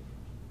Raymond,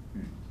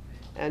 Hmm.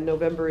 and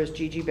November is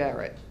Gigi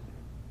Barrett.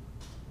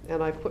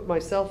 And I put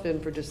myself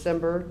in for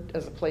December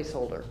as a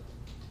placeholder.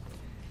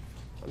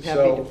 I'm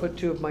happy to So, put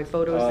 2 of my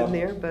photos in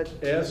there, but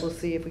Ask- we'll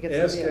see if we get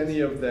Ask some any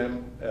names. of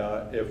them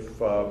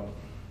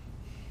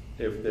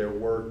if their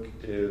work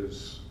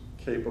is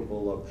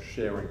capable of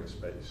sharing a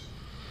space.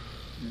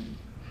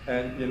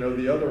 And, you know,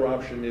 the other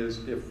option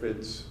is if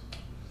it's,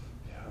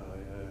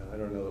 I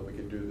don't know that we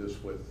could do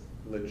this with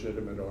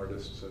legitimate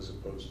artists as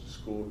opposed to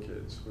school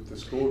kids. With the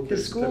school The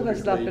kids school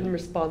has not typically- been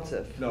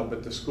responsive. No,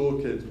 but the school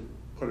kids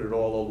put it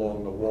all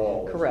along the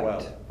wall as Correct.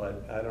 well.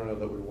 But I don't know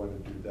that we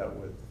want to do that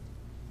with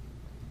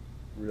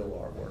real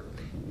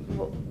artwork.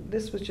 Well,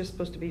 this was just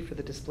supposed to be for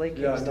the display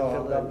Yeah, case to no,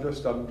 fill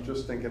in. I'm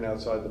just thinking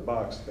outside the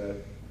box that,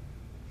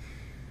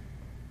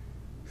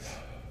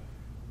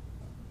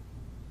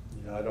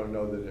 yeah, I don't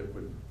know that it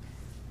would.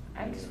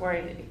 I'm just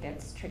worried that it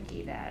gets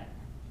tricky that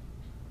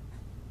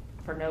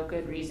for no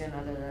good reason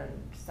other than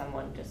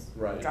someone just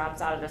Right.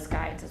 drops out of the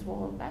sky and says,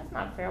 well, that's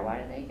not fair, why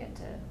do they get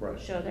Right.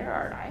 to show their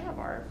art? I have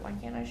art, why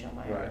can't I show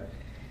my Right. art?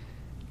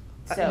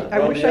 I So. I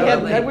Well, wish the I other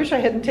hadn't, I thing- wish I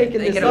hadn't taken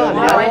They this can on.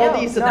 all- Now I all know.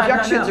 these No, no,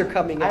 objections no. are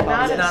coming I'm upon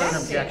not It's us. not an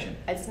objecting. objection.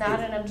 It's not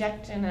an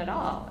objection at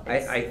all.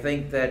 It's- I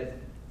think that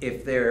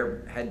if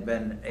there had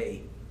been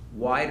a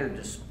wider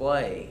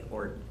display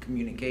or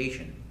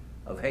communication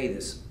of, hey,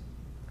 this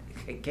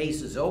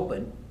case is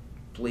open,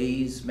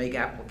 please make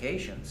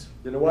applications.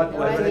 You know what,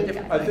 No,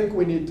 I I think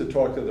we need to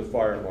talk to the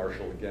fire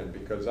marshal again,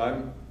 because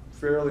I'm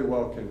fairly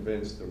well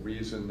convinced the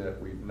reason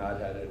that we've not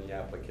had any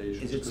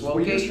applications. Is its 'cause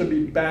we used to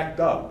location? be backed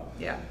up,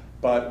 Yeah.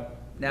 but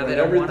Now when they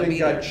don't wanna everything be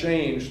got there.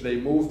 changed, they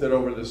moved it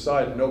over to the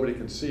side and nobody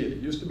could see it. It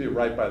used to be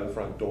right by the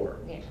front door.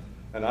 Yeah.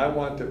 And I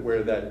want it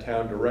where that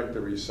town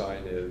directory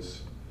sign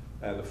is,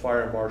 and the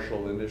fire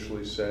marshal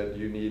initially said,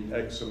 you need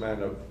X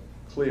amount of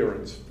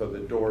clearance for the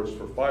doors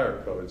for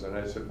fire codes. And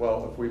I said,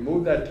 well, if we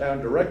move that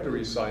town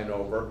directory sign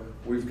over,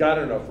 we've got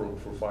enough room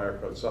for fire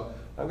codes. So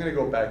I'm gonna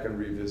go back and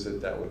revisit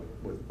that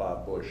with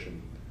Bob Bush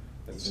and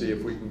see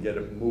if we can get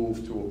it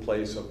moved to a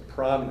place of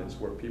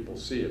prominence where people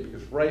see it.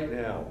 Because right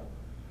now,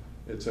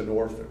 it's an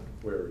orphan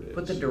where it is.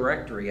 Put the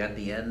directory at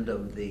the end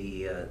of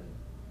the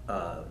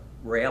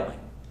railing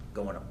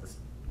going up, this,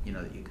 you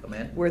know, that you come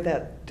in. Where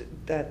that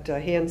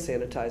hand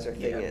sanitizer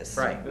thing Yeah, is.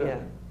 right. Yeah.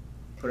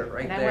 Put it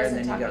right And I there and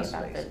wasn't then you talking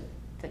got about space.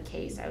 the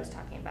case, I was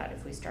talking about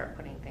if we start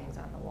putting things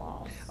on the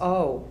walls.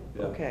 Oh,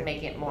 Yeah. okay.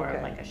 Make it more of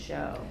Okay. like a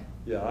show.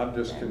 Yeah, I'm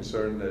just Then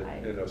concerned that,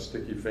 I- you know,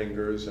 sticky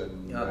fingers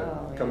and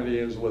Oh, coming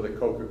in with a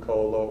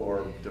Coca-Cola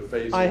or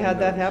defacing. I had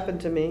that you know. happen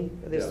to me.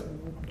 This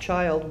Yeah.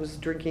 child was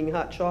drinking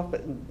hot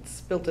chocolate and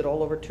spilt it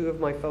all over 2 of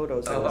my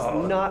photos. I Oh.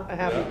 was not a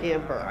happy Yeah.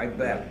 camper. I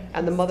bet.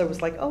 And the mother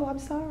was like, oh, I'm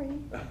sorry.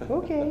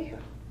 Okay.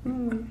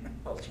 Hmm.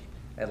 Well,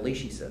 at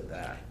least she said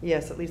that.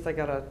 Yes, at least I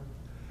got a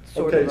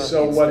sort Okay, of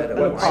so Instead of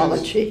an an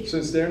apology.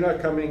 since they're not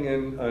coming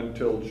in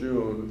until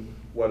June,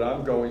 what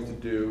I'm going to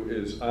do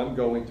is I'm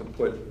going to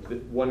put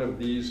one of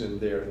these in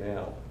there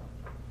now.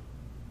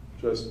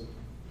 Just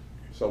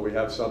so we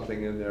have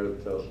something in there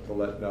to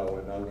let know,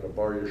 and I'm gonna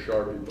borrow your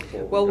Sharpie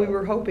before we Well, we go.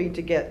 were hoping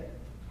to get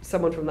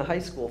someone from the high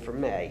school for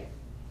May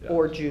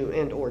or Yeah.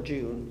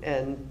 June,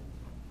 and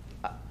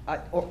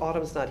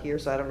Autumn's not here,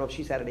 so I don't know if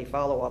she's had any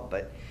follow-up,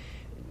 but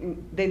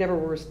they never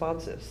were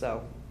responsive,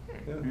 so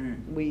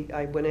Yeah.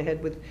 I went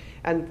ahead with,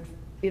 and,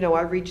 you know,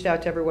 I reached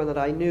out to everyone that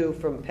I knew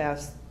from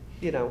past,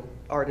 you know,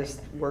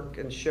 artist work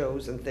and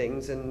shows and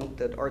things, and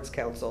the Arts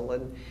Council,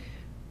 and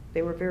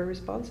they were very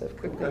responsive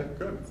quickly. Okay,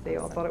 good. They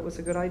all thought it was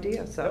a good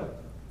idea, so.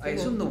 I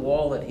assume the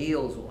wall that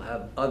heals will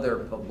have other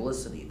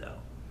publicity though,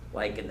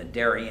 like in the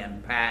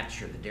Darien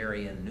Patch or the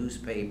Darien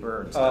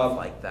newspaper and stuff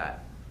like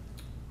that.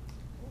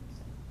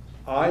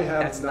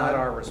 That's not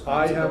our I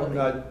responsibility. have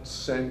not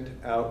sent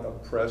out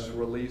a press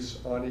release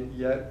on it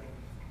yet,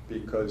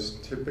 because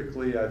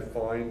typically I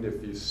find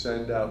if you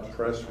send out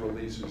press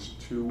releases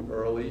too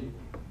early,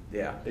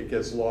 Yeah, it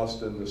gets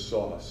lost in the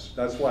sauce.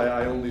 That's why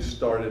I only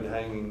started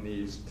hanging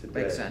these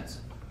today. makes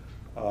sense.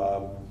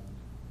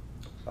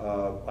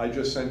 I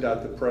just sent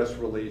out the press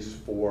release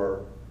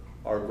for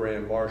our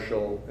Grand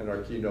Marshal and our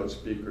keynote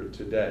speaker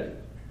today,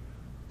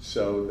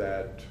 so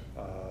that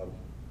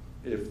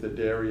if the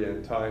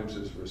Darien Times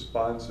is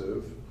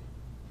responsive,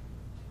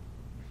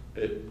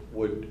 it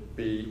would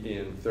be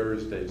in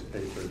Thursday's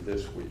paper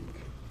this week.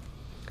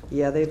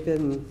 Yeah, they've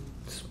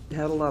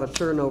had a lot of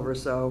turnover,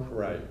 so.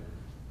 Right.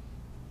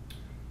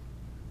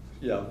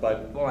 Yeah,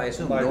 but. Well, I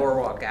assume my-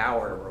 Norwalk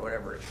Hour or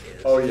whatever it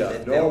is. Oh, yeah,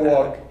 they'll have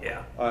Norwalk. it.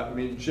 Yeah, I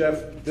mean,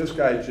 Jeff, this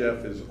guy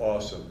Jeff is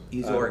awesome.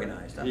 He's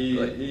organized, huh? He,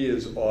 Good. he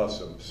is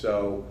awesome,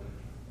 so,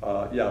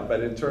 yeah,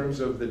 but in terms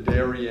of the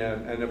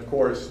Darien, and of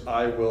course,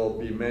 I will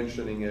be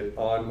mentioning it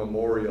on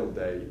Memorial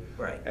Day.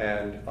 Right.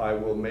 And I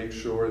will make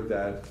sure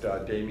that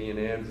Damian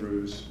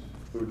Andrews,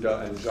 and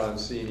John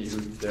Cini,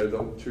 they're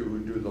the two who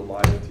do the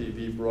live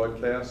TV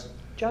broadcast.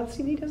 John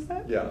Cini does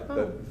that? Yeah, Oh.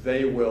 that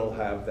they will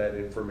have that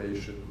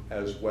information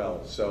as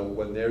well. So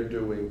when they're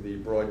doing the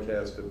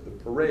broadcast of the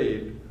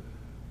parade,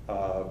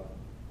 I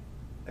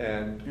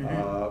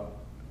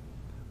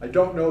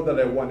don't know that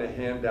I want to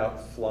hand out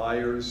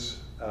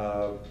flyers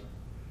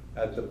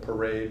at the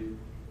parade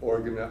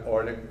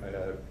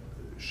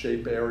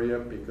shape area,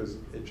 because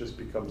it just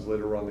becomes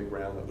litter on the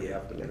ground that we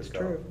have to pick up. That's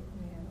true.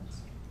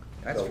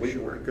 that's So for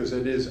sure. because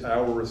it is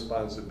our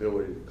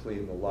responsibility to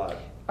clean the lot.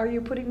 Are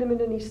you putting them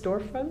in any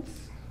storefronts?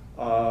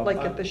 Like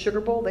I- at the Sugar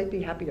Bowl, they'd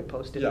be happy to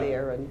post it Yeah.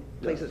 there and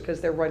places,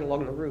 because they're right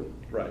along the route.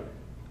 Right.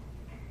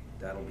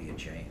 That'll be a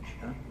change,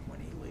 huh, when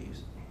he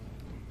leaves.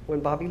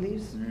 When Bobby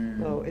leaves?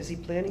 Mm. Oh, is he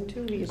planning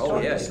to? He is Oh,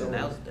 talking yes, to-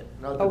 announced it.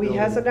 Not the Oh, he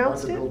has building-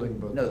 announced not it? the building,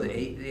 but. No,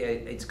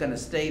 it's gonna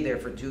stay there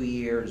for 2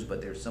 years, but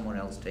there's someone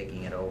else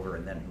taking it over,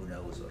 and then who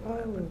knows what'll Oh,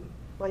 happen.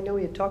 I know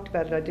he had talked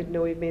about it. I didn't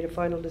know he'd made a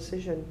final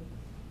decision.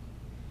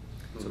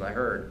 That's what I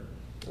heard.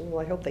 Well,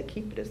 I hope they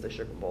keep it as the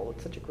Sugar Bowl.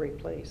 It's such a great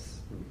place.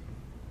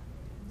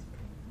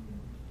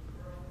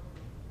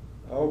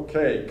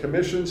 Okay,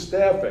 commission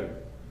staffing.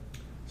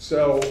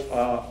 So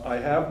I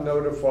have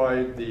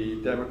notified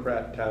the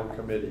Democrat Town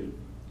Committee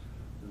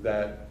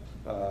that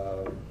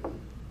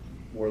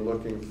we're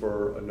looking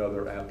for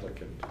another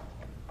applicant.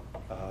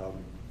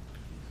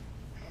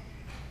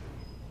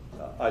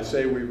 I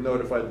say we've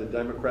notified the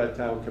Democrat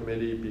Town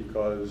Committee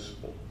because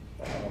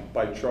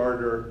by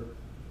charter,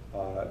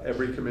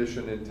 every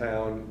commission in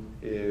town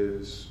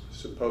is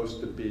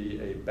supposed to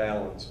be a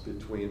balance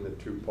between the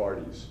two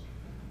parties.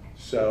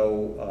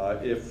 So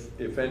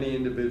if any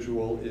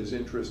individual is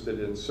interested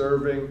in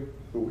serving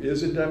who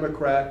is a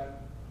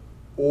Democrat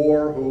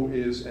or who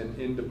is an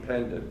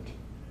independent,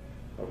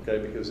 okay,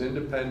 because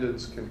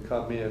independents can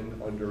come in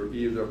under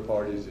either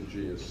party's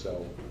aegis.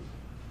 So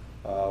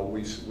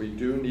we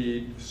do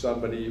need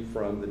somebody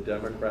from the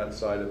Democrat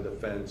side of the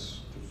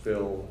fence to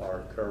fill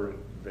our current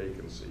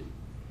vacancy.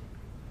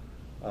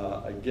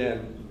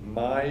 Again,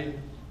 my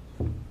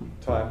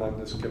time on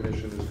this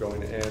commission is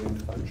going to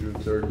end on June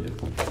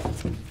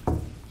 30th.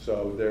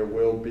 So there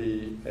will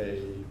be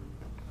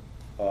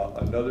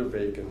another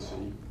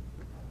vacancy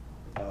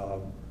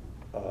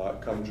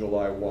come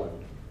July 1.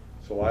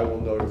 So I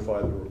will notify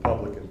the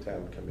Republican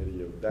Town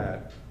Committee of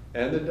that,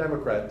 and the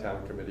Democrat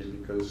Town Committee,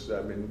 because,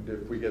 I mean,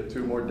 if we get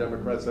 2 more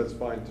Democrats, that's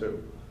fine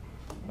too.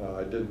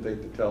 I didn't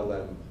think to tell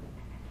them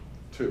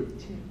 2.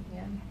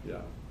 Yeah.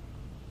 Yeah.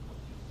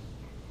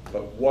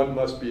 But one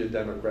must be a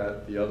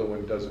Democrat, the other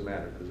one doesn't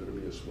matter, because it'll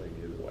be a swing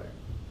either way.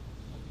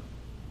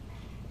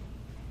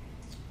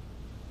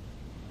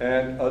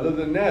 And other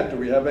than that, do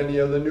we have any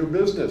other new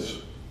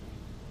business?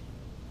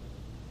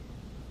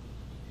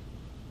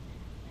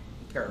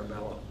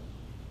 Carabella.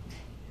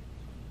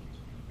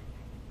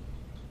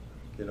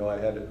 You know, I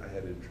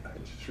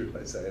just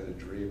realized I had a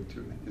dream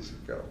 2 days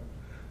ago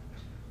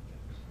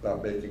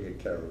about making a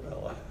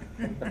Carabella.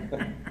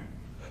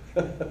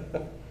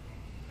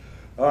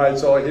 All right,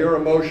 so I hear a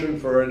motion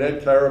for an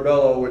Ed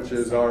Carabello, which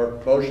is our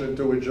motion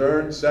to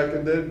adjourn,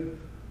 seconded.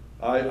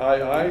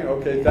 Aye.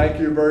 Okay, thank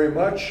you very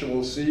much.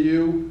 We'll see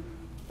you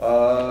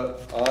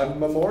on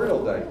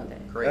Memorial Day. Memorial Day.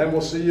 Great. And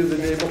we'll see you the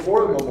day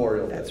before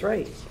Memorial Day. That's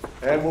right.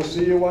 And we'll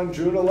see you on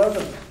June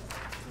 11th.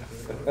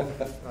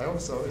 I hope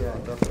so, yeah,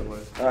 definitely.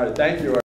 All right, thank you.